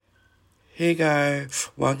Hey guys,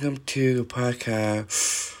 welcome to the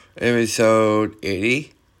podcast episode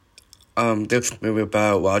 80. This movie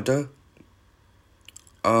about water.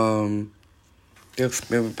 This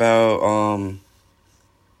movie about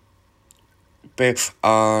based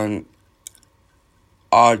on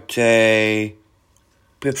R.J.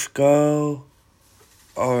 Briscoe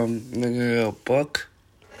the book.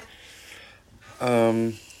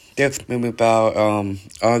 This movie about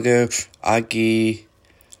August Aggie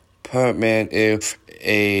Pertman is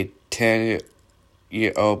a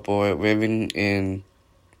 10-year-old boy living in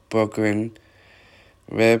Brooklyn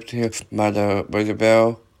with his mother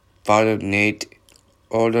Isabel, father Nate,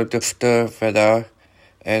 older sister Freda,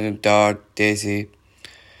 and dog Daisy.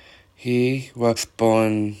 He was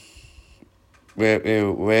born with a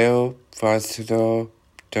well versatile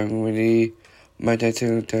generally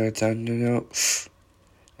medicinal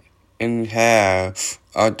and has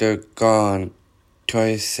undergone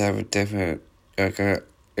 27 different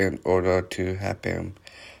in order to have him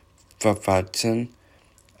perfection.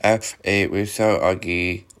 As a result,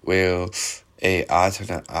 Augie wields a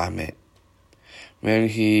alternate army. When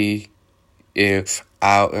he is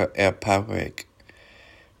out in public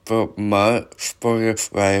for months for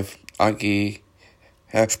his life, Augie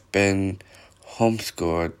has been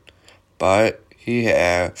homeschooled, but he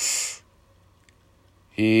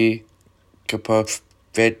composed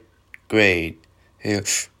 5th grade.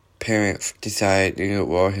 His parents decided to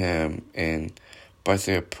enroll him in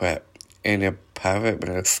Buster Prep in a private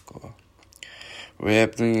middle school.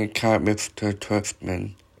 Rippling account Mr.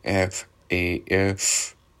 Twisman as a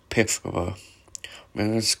principal.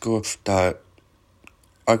 When the school starts,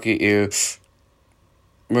 Augie is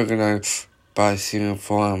organized by senior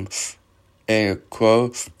forms and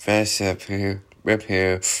close friendship with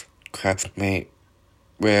his classmate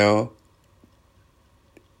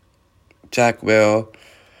Jack Will.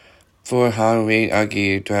 For Halloween,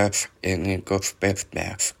 Augie dressed in a ghost face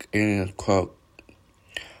mask and a cloak.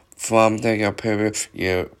 From the previous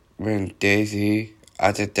year, when Daisy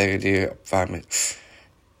accidentally vomits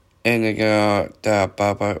in the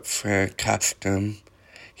Barbara Friend costume,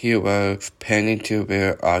 he was planning to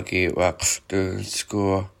wear Augie walks during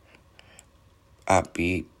school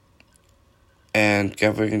upbeat and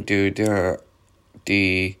going to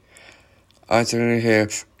the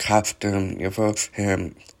alternative costume involves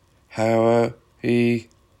him. However, he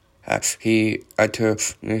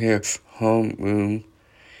enters his homeroom.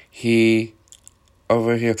 He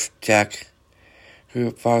overhears Jack,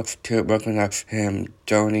 who falls to recognize him,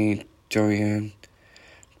 Julian,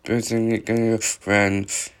 visiting his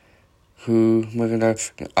friends, who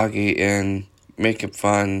recognize Augie and making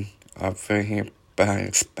fun of him behind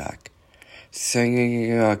his back, saying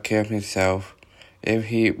he would kill himself if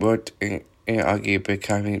he would in Augie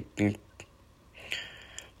becoming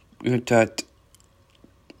that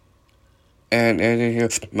and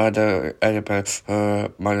his mother advised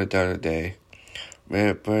her mother the other day,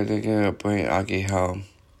 with bring Augie home.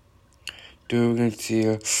 During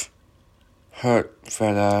the hurt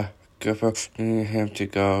Freda, forcing him to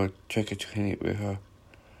go trick-or-treating with her.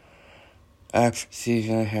 As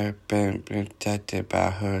Susan had been protected by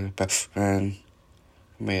her best friend,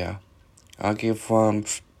 Mia, Augie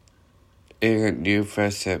forms a new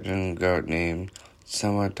friendship with a girl named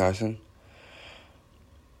Summer Dawson.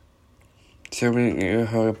 Summer knew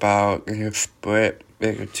her about his split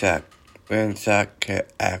with Jack. When Jack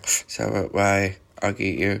asked Summer why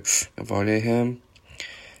Augie avoided him,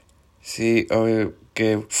 she only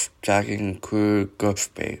gave Jack a cool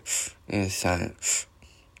ghost face in science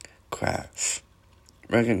class.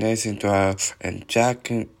 Recognizing Dwarf and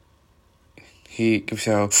Jack, he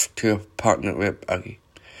himself to partner with Augie.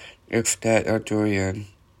 Instead of Julian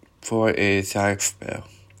for a side spell.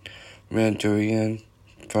 When Julian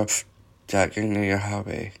first Jack in the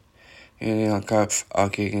hallway, and uncovers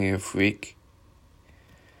Augie in a freak,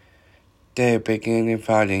 they begin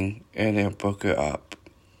fighting and then broke it up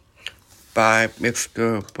by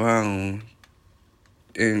Mr. Brown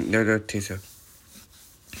in the teaser.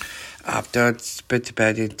 After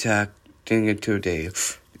participating Jack in 2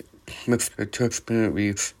 days, Mr. Twisman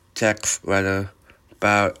reads Jack's letter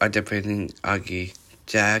about identifying Augie.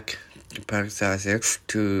 Jack apologizes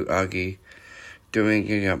to Augie during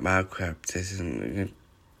a Minecraft session,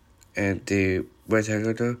 and the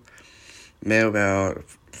rectangular mailbell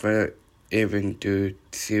for even to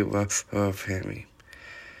see what her family.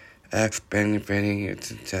 As benefiting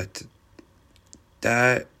it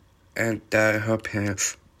that her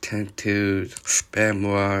parents tend to spend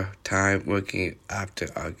more time working after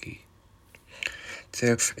Augie.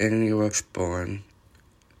 Since Annie was born,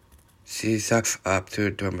 she sucks up to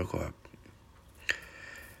Democrat.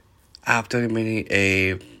 After meeting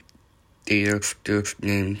a theater dude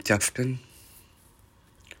named Justin,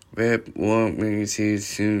 Rip won't really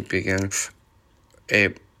soon began a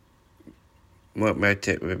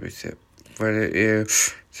romantic relationship. For the year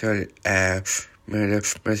started as murder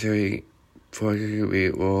mystery for the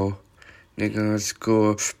real Nicholas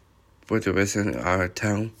school for the resident out of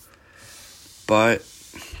town. But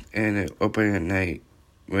in an opening night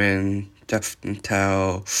when Justin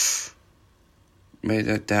tells made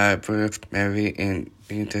a dad for Mary and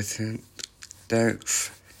innocent that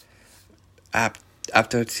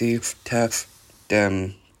after she tells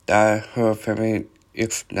them that her family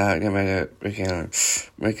is not limited again,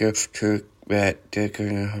 makes to get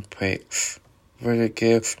taken her plate for the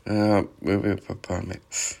gift movie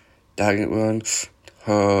performance. That runs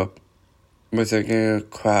her Michigan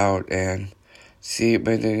crowd and she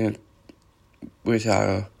made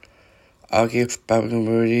without I'll give Bobby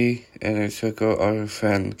Moody and a circle of her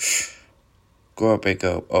friends grow big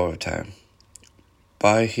up over time.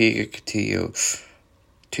 But he continues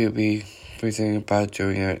to be presented by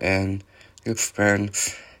Junior and his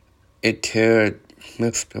friends. It teared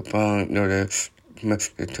Mr. Bond noticed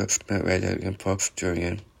Mr. Tuxman rather than post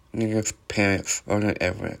Junior and his parents on the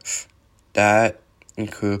evidence. That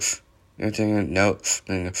includes using a notes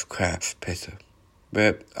and a craft picture.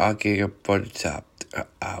 But I'll get your body chopped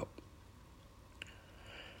out.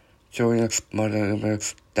 Junior's mother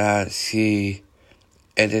admits that she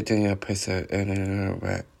editing a picture in an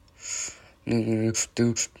wreck.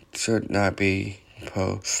 Niggas should not be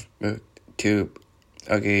posted to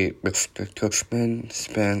again Mr. Tuxman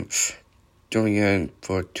spent Junior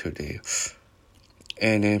for 2 days.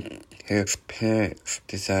 And then his parents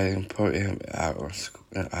decided to put him out of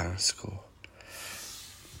school.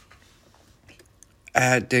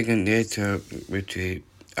 At the nature retreat,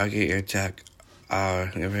 Augie attacked our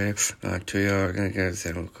two-year-old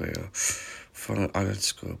niggas career from other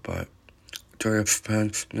school, but Jordan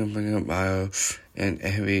spent numerous miles and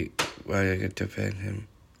heavy rather to defend him.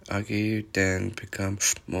 Augie then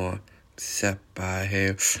becomes more set by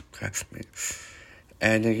his classmates.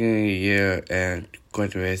 Ending a year and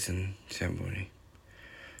graduation ceremony.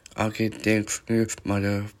 Augie thanks his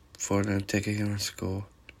mother for taking him to school.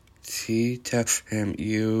 She tells him,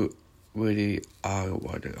 "You really are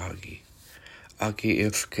what Augie." Augie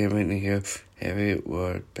is given his heavy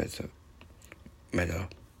word medal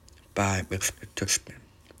by Mr. Tuxman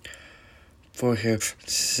for his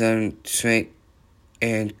strength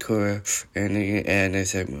and courage in the end of the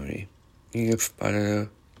ceremony. His father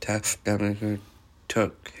tells them who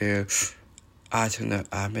took his alternate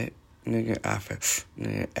army in the office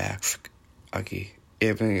and asked Augie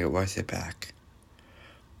if it was it back.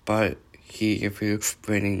 But he refused,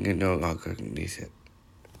 winning and no longer needs it.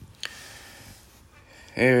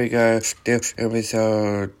 Here we go, this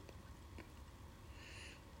episode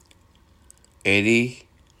 80.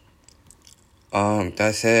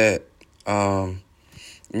 That's it.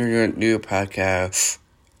 New podcast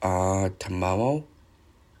tomorrow.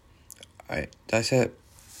 Alright, that's it.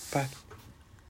 Bye.